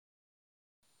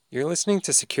You're listening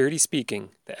to Security Speaking,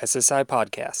 the SSI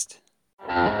podcast.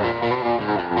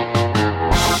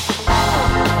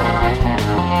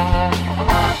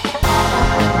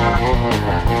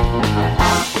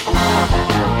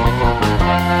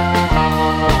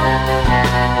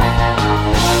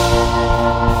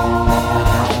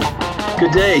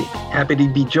 Good day. Happy to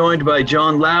be joined by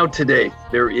John Loud today.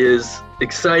 There is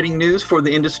exciting news for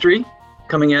the industry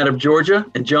coming out of Georgia,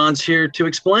 and John's here to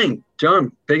explain.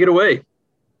 John, take it away.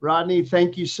 Rodney,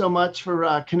 thank you so much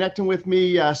for connecting with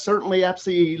me. Certainly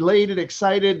absolutely elated,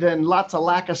 excited, and lots of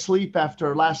lack of sleep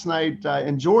after last night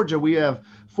in Georgia. We have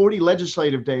 40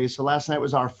 legislative days. So last night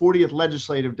was our 40th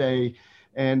legislative day.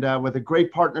 And with a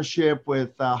great partnership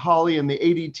with Holly and the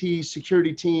ADT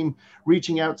security team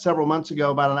reaching out several months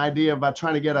ago about an idea about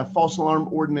trying to get a false alarm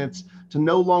ordinance to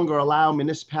no longer allow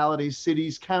municipalities,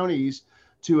 cities, counties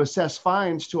to assess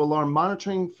fines to alarm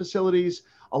monitoring facilities,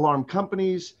 alarm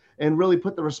companies, and really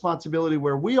put the responsibility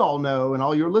where we all know and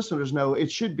all your listeners know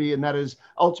it should be, and that is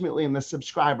ultimately in the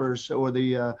subscribers or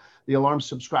the alarm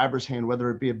subscriber's hand, whether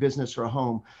it be a business or a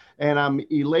home. And I'm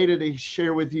elated to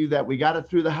share with you that we got it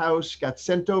through the House, got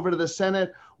sent over to the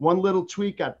Senate. One little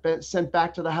tweak got sent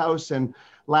back to the House, and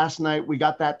last night we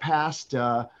got that passed.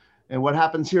 And what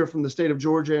happens here from the state of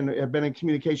Georgia, and I've been in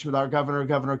communication with our governor,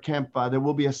 Governor Kemp, there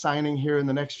will be a signing here in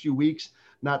the next few weeks.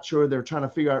 Not sure, they're trying to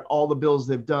figure out all the bills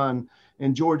they've done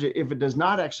in Georgia. If it does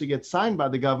not actually get signed by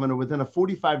the governor within a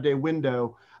 45-day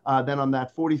window, then on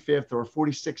that 45th or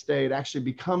 46th day, it actually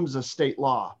becomes a state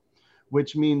law,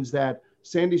 which means that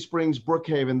Sandy Springs,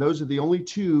 Brookhaven, those are the only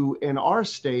two in our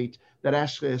state that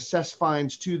actually assess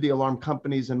fines to the alarm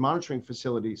companies and monitoring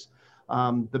facilities.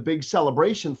 The big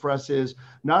celebration for us is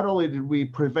not only did we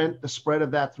prevent the spread of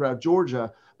that throughout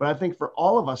Georgia, but I think for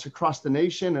all of us across the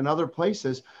nation and other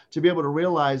places to be able to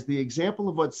realize the example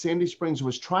of what Sandy Springs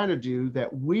was trying to do,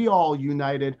 that we all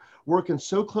united, working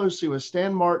so closely with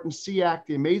Stan Martin, SEAC,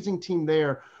 the amazing team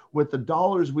there, with the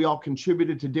dollars we all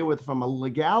contributed to deal with from a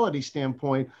legality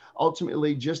standpoint,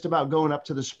 ultimately just about going up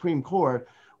to the Supreme Court,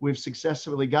 we've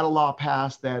successfully got a law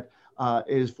passed that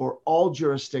is for all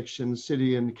jurisdictions,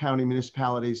 city and county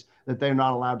municipalities, that they're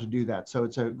not allowed to do that. So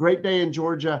it's a great day in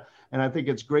Georgia, and I think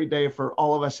it's a great day for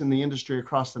all of us in the industry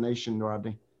across the nation,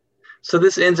 Rodney. So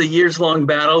this ends a years-long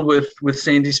battle with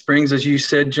Sandy Springs, as you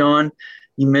said, John.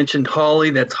 You mentioned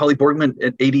Holly. That's Holly Borgman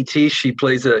at ADT. She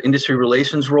plays an industry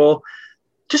relations role.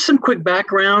 Just some quick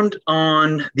background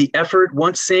on the effort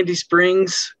once Sandy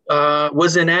Springs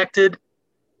was enacted.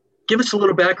 Give us a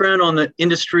little background on the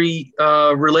industry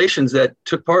relations that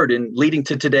took part in leading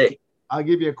to today. I'll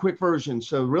give you a quick version.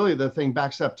 So really the thing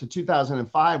backs up to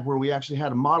 2005, where we actually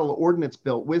had a model ordinance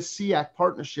built with SEAC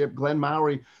partnership. Glenn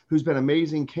Mowry, who's been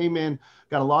amazing, came in,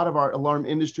 got a lot of our alarm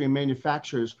industry and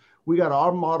manufacturers. We got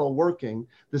our model working.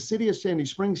 The city of Sandy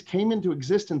Springs came into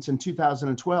existence in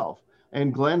 2012.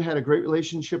 And Glenn had a great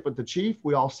relationship with the chief.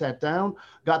 We all sat down,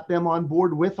 got them on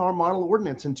board with our model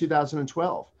ordinance in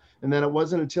 2012. And then it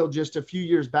wasn't until just a few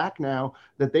years back now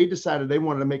that they decided they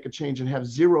wanted to make a change and have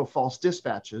zero false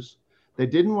dispatches. They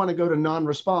didn't want to go to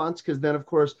non-response because then, of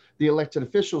course, the elected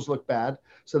officials look bad.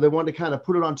 So they wanted to kind of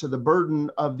put it onto the burden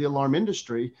of the alarm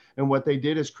industry. And what they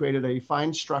did is created a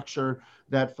fine structure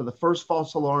that for the first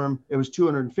false alarm, it was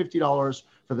 $250.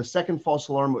 For the second false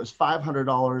alarm, it was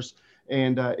 $500.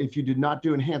 And if you did not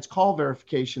do enhanced call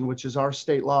verification, which is our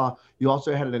state law, you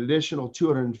also had an additional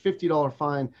 $250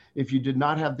 fine. If you did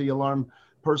not have the alarm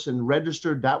person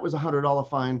registered, that was a $100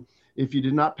 fine. If you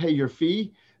did not pay your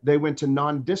fee, they went to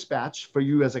non-dispatch for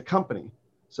you as a company.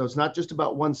 So it's not just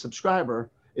about one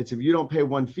subscriber. It's if you don't pay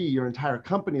one fee, your entire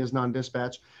company is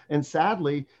non-dispatch. And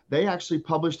sadly, they actually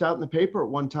published out in the paper at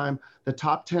one time the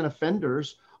top 10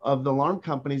 offenders of the alarm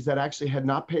companies that actually had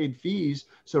not paid fees.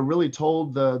 So really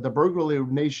told the burglary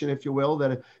nation, if you will,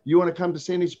 that if you want to come to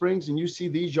Sandy Springs and you see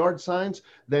these yard signs,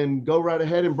 then go right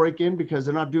ahead and break in because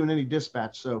they're not doing any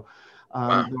dispatch. So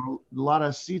wow. There are a lot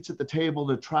of seats at the table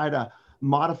to try to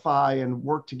modify and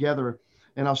work together.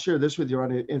 And I'll share this with you.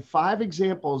 In 5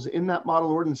 examples in that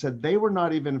model ordinance said they were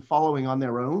not even following on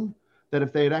their own, that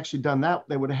if they had actually done that,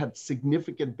 they would have had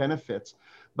significant benefits.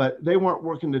 But they weren't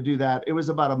working to do that. It was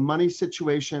about a money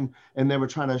situation, and they were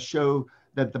trying to show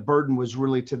that the burden was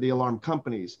really to the alarm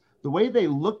companies. The way they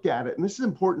looked at it, and this is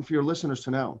important for your listeners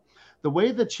to know, the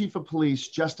way the chief of police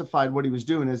justified what he was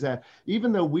doing is that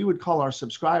even though we would call our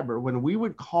subscriber, when we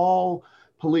would call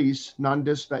police,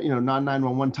 non-dispatch,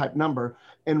 non-911 type number,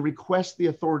 and request the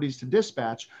authorities to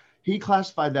dispatch, he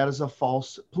classified that as a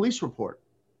false police report.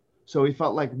 So he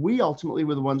felt like we ultimately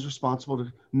were the ones responsible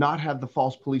to not have the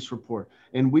false police report.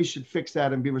 And we should fix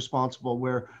that and be responsible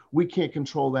where we can't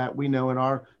control that. We know in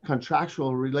our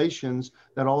contractual relations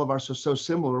that all of us are so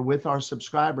similar with our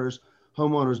subscribers,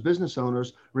 homeowners, business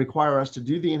owners, require us to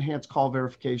do the enhanced call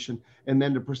verification and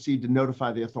then to proceed to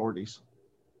notify the authorities.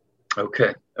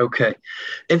 Okay.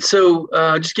 And so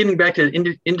just getting back to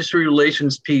the industry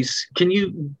relations piece, can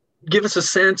you give us a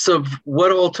sense of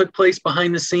what all took place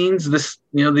behind the scenes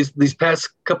these past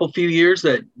few years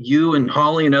that you and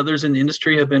Holly and others in the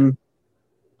industry have been?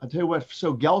 I'll tell you what,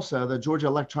 so GELSA, the Georgia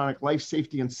Electronic Life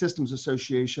Safety and Systems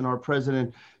Association, our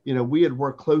president, we had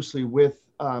worked closely with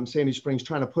Sandy Springs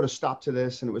trying to put a stop to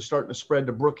this, and it was starting to spread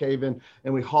to Brookhaven,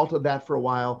 and we halted that for a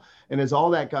while. And as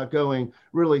all that got going,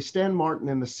 really Stan Martin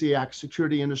and the SEAC,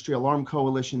 Security Industry Alarm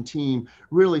Coalition team,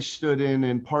 really stood in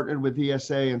and partnered with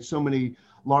ESA and so many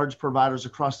large providers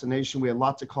across the nation. We had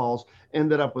lots of calls,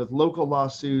 ended up with local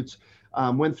lawsuits,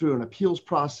 went through an appeals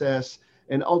process,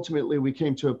 and ultimately we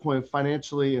came to a point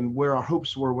financially and where our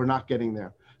hopes were, we're not getting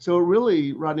there. So it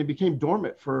really, Rodney, became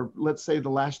dormant for, let's say, the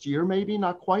last year, maybe,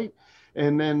 not quite.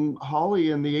 And then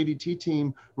Holly and the ADT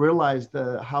team realized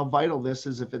how vital this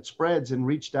is if it spreads, and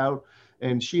reached out.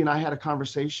 And she and I had a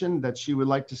conversation that she would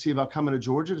like to see about coming to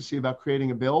Georgia to see about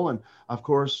creating a bill. And of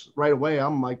course, right away,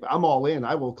 I'm like, I'm all in.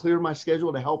 I will clear my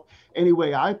schedule to help any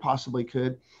way I possibly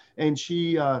could. And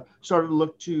she started to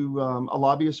look to a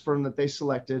lobbyist firm that they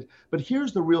selected. But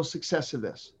here's the real success of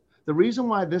this. The reason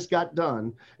why this got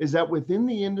done is that within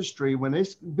the industry, when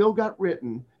this bill got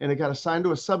written and it got assigned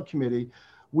to a subcommittee,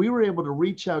 we were able to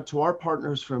reach out to our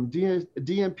partners from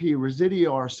DMP,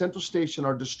 Residio, our Central Station,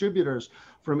 our distributors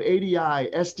from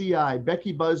ADI, SDI,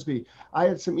 Becky Busby. I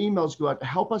had some emails go out to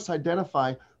help us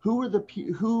identify who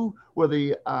were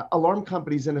the alarm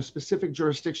companies in a specific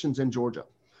jurisdictions in Georgia.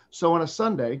 So on a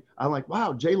Sunday, I'm like,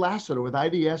 wow, Jay Lassiter with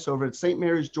IDS over at St.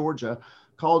 Mary's, Georgia.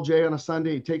 Called Jay on a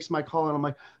Sunday. He takes my call, and I'm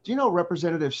like, do you know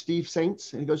Representative Steve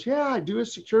Saints? And he goes, yeah, I do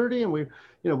his security, and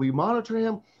we monitor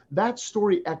him. That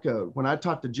story echoed when I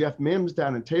talked to Jeff Mims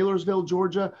down in Taylorsville,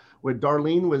 Georgia, where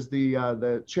Darlene was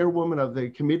the chairwoman of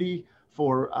the committee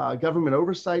for government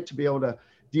oversight to be able to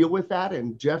deal with that.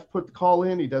 And Jeff put the call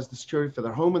in. He does the security for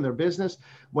their home and their business.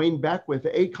 Wayne Beck with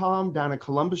ACOM down in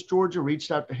Columbus, Georgia,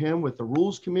 reached out to him with the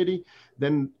rules committee.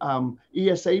 Then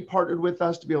ESA partnered with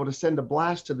us to be able to send a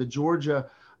blast to the Georgia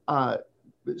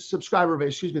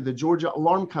the Georgia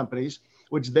alarm companies,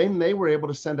 which then they were able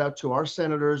to send out to our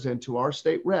senators and to our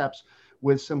state reps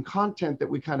with some content that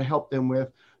we kind of helped them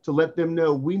with to let them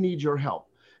know we need your help.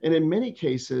 And in many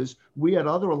cases, we had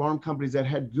other alarm companies that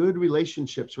had good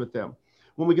relationships with them.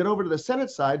 When we get over to the Senate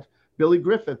side, Billy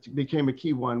Griffith became a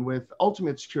key one with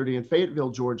Ultimate Security in Fayetteville,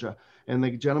 Georgia. And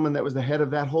the gentleman that was the head of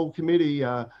that whole committee,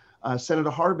 Senator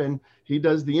Harbin, he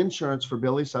does the insurance for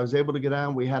Billy. So I was able to get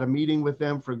on. We had a meeting with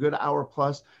them for a good hour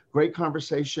plus, great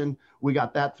conversation. We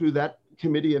got that through that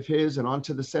committee of his and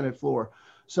onto the Senate floor.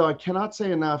 So I cannot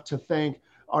say enough to thank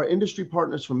our industry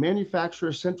partners from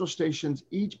manufacturers, central stations,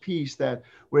 each piece that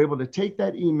were able to take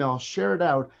that email, share it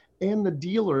out, and the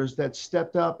dealers that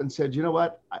stepped up and said, you know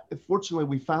what, fortunately,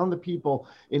 we found the people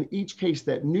in each case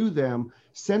that knew them,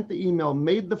 sent the email,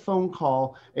 made the phone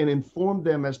call, and informed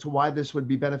them as to why this would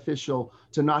be beneficial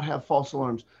to not have false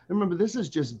alarms. And remember, this is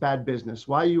just bad business.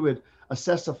 Why you would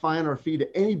assess a fine or a fee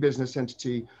to any business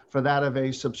entity for that of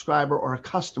a subscriber or a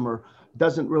customer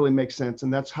doesn't really make sense.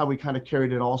 And that's how we kind of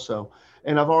carried it also.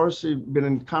 And I've also been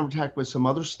in contact with some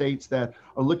other states that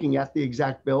are looking at the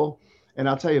exact bill. And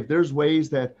I'll tell you, if there's ways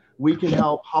that we can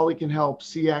help, Holly can help,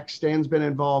 SEAC, Stan's been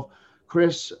involved,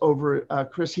 Chris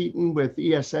Heaton with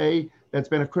ESA, that's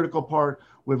been a critical part.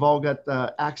 We've all got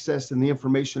the access and the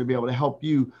information to be able to help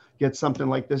you get something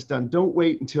like this done. Don't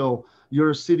wait until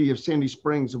your city of Sandy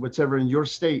Springs or whatever in your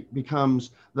state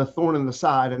becomes the thorn in the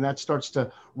side and that starts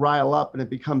to rile up and it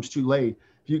becomes too late.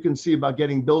 If you can see about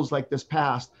getting bills like this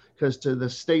passed, because to the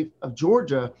state of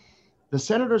Georgia, the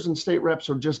senators and state reps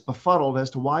are just befuddled as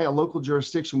to why a local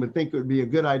jurisdiction would think it would be a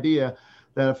good idea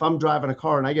that if I'm driving a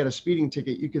car and I get a speeding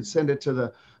ticket, you could send it to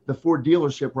the Ford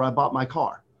dealership where I bought my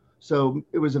car. So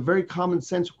it was a very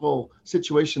commonsensical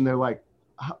situation. They're like,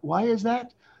 why is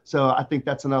that? So I think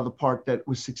that's another part that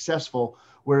was successful,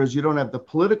 whereas you don't have the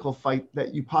political fight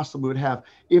that you possibly would have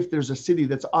if there's a city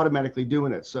that's automatically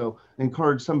doing it. So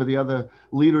encourage some of the other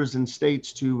leaders in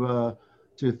states to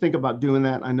think about doing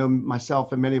that. I know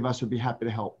myself and many of us would be happy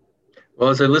to help. Well,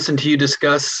 as I listened to you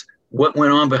discuss what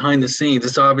went on behind the scenes,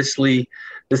 it's obviously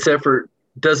this effort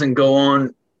doesn't go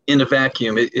on in a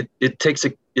vacuum. It takes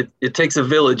a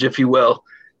village, if you will.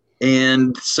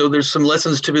 And so there's some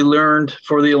lessons to be learned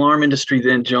for the alarm industry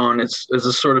then, John, as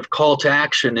a sort of call to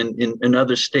action in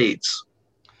other states.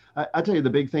 I tell you, the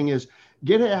big thing is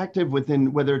get active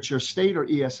within, whether it's your state or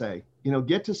ESA,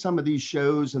 get to some of these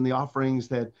shows and the offerings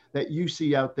that you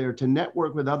see out there to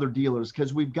network with other dealers,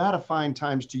 because we've got to find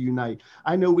times to unite.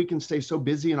 I know we can stay so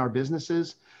busy in our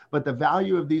businesses, but the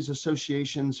value of these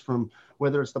associations, from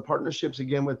whether it's the partnerships,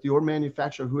 again, with your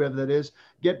manufacturer, whoever that is,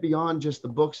 get beyond just the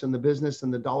books and the business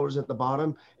and the dollars at the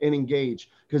bottom and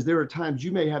engage. Because there are times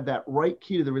you may have that right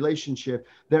key to the relationship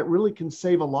that really can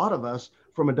save a lot of us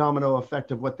from a domino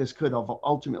effect of what this could have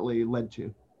ultimately led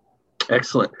to.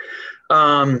 Excellent.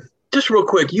 Just real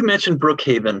quick, you mentioned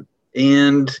Brookhaven,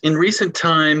 and in recent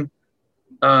time,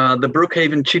 the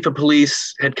Brookhaven chief of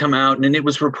police had come out, and it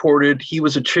was reported he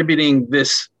was attributing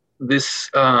this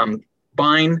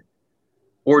fine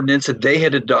ordinance that they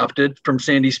had adopted from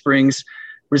Sandy Springs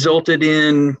resulted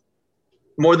in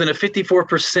more than a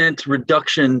 54%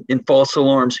 reduction in false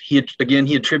alarms. He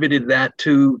attributed that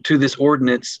to this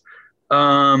ordinance.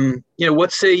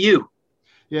 What say you?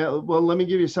 Yeah, well, let me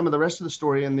give you some of the rest of the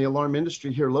story in the alarm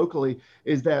industry here locally.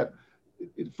 Is that,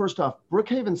 first off,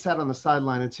 Brookhaven sat on the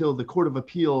sideline until the Court of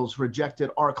Appeals rejected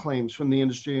our claims from the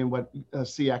industry and what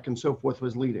SEAC and so forth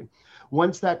was leading.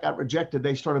 Once that got rejected,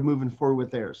 they started moving forward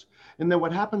with theirs. And then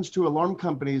what happens to alarm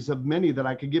companies, of many that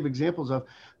I could give examples of,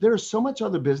 there's so much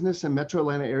other business in Metro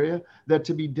Atlanta area that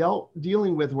to be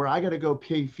dealing with where I got to go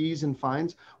pay fees and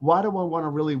fines, why do I want to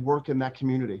really work in that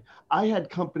community? I had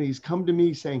companies come to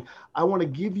me saying, I want to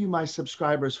give you my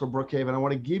subscribers for Brookhaven. I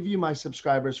want to give you my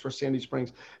subscribers for Sandy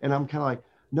Springs. And I'm kind of like,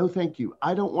 no, thank you.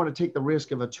 I don't want to take the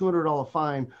risk of a $200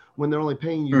 fine when they're only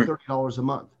paying you $30 a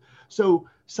month. So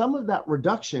some of that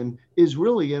reduction is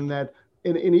really in that,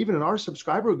 and even in our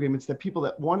subscriber agreements, that people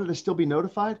that wanted to still be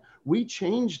notified, we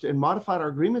changed and modified our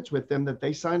agreements with them that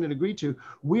they signed and agreed to.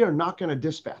 We are not going to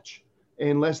dispatch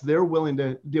unless they're willing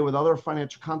to deal with other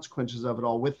financial consequences of it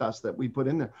all with us that we put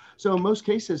in there. So in most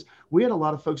cases, we had a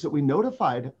lot of folks that we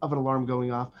notified of an alarm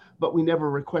going off, but we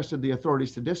never requested the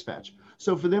authorities to dispatch.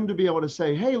 So for them to be able to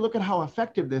say, hey, look at how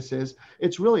effective this is,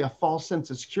 it's really a false sense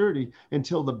of security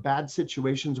until the bad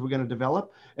situations we're going to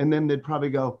develop. And then they'd probably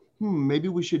go, maybe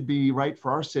we should be right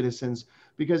for our citizens.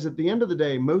 Because at the end of the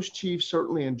day, most chiefs,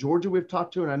 certainly in Georgia we've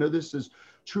talked to, and I know this is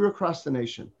true across the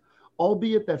nation,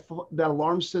 albeit that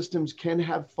alarm systems can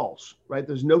have faults, right?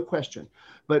 There's no question.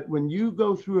 But when you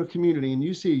go through a community and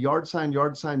you see a yard sign,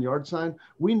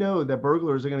 we know that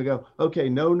burglars are going to go, okay,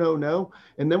 no, no, no.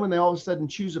 And then when they all of a sudden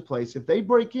choose a place, if they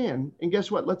break in, and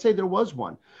guess what? Let's say there was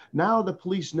one. Now the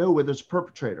police know where there's a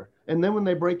perpetrator. And then when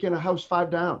they break in a house 5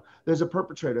 down, there's a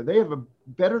perpetrator. They have a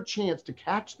better chance to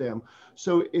catch them.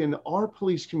 So in our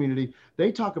police community,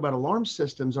 they talk about alarm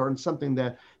systems are something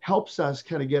that helps us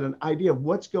kind of get an idea of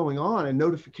what's going on and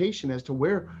notification as to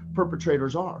where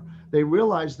perpetrators are. They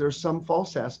realize there's some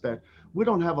false aspect. We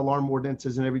don't have alarm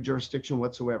ordinances in every jurisdiction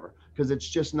whatsoever because it's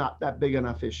just not that big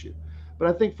enough issue. But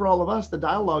I think for all of us, the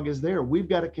dialogue is there. We've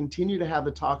got to continue to have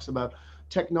the talks about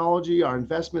technology, our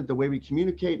investment, the way we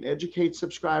communicate and educate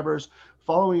subscribers,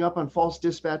 following up on false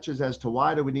dispatches as to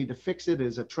why do we need to fix it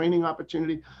as a training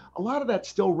opportunity. A lot of that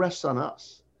still rests on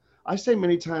us. I say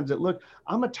many times that, look,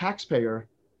 I'm a taxpayer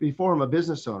before I'm a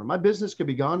business owner. My business could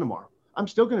be gone tomorrow. I'm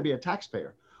still going to be a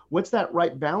taxpayer. What's that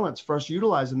right balance for us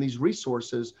utilizing these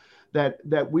resources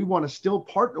that we want to still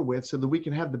partner with so that we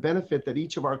can have the benefit that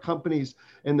each of our companies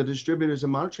and the distributors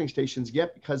and monitoring stations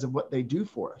get because of what they do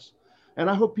for us? And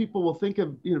I hope people will think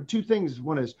of, 2 things.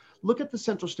 One is look at the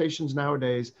central stations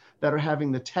nowadays that are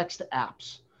having the text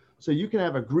apps. So you can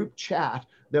have a group chat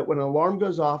that when an alarm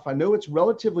goes off, I know it's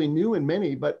relatively new in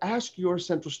many, but ask your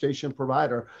central station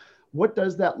provider, what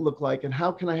does that look like? And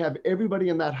how can I have everybody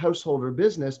in that household or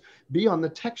business be on the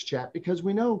text chat? Because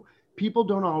we know people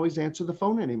don't always answer the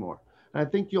phone anymore. And I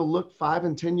think you'll look 5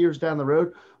 and 10 years down the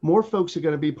road, more folks are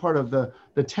going to be part of the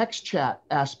text chat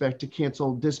aspect to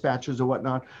cancel dispatches or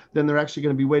whatnot than they're actually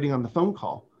going to be waiting on the phone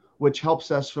call, which helps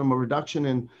us from a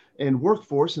reduction in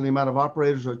workforce and the amount of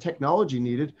operators or technology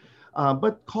needed.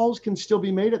 But calls can still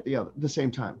be made at the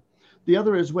same time. The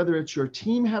other is whether it's your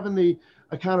team having the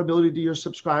accountability to your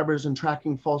subscribers and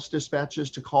tracking false dispatches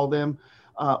to call them,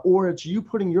 or it's you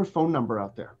putting your phone number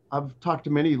out there. I've talked to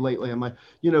many lately. I'm like,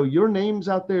 your name's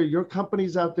out there, your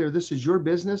company's out there. This is your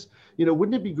business.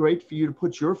 Wouldn't it be great for you to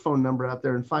put your phone number out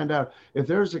there and find out if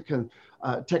there's a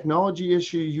technology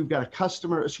issue, you've got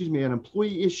an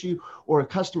employee issue or a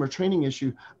customer training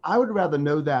issue. I would rather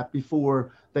know that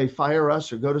before they fire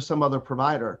us or go to some other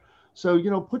provider. So,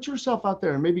 put yourself out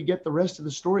there and maybe get the rest of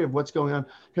the story of what's going on,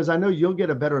 because I know you'll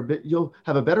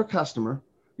have a better customer.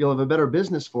 you'll have a better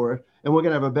business for it, and we're going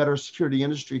to have a better security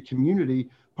industry community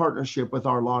partnership with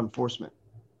our law enforcement.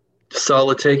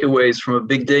 Solid takeaways from a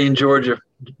big day in Georgia.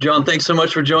 John, thanks so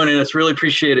much for joining us. Really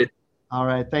appreciate it. All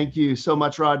right. Thank you so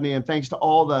much, Rodney. And thanks to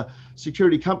all the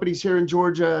security companies here in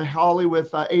Georgia, Holly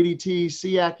with ADT,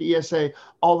 SEAC, ESA,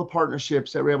 all the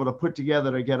partnerships that we're able to put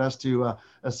together to get us to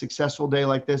a successful day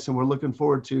like this. And we're looking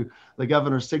forward to the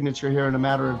governor's signature here in a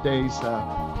matter of days.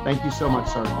 Thank you so much,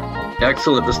 sir.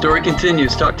 Excellent. The story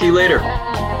continues. Talk to you later.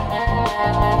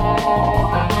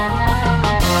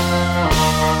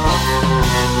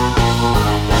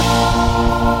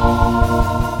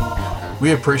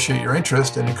 We appreciate your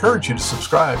interest and encourage you to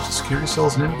subscribe to Security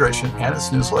Sales and Integration and its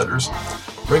newsletters.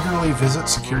 Regularly visit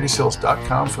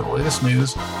securitysales.com for the latest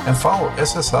news and follow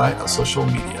SSI on social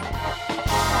media.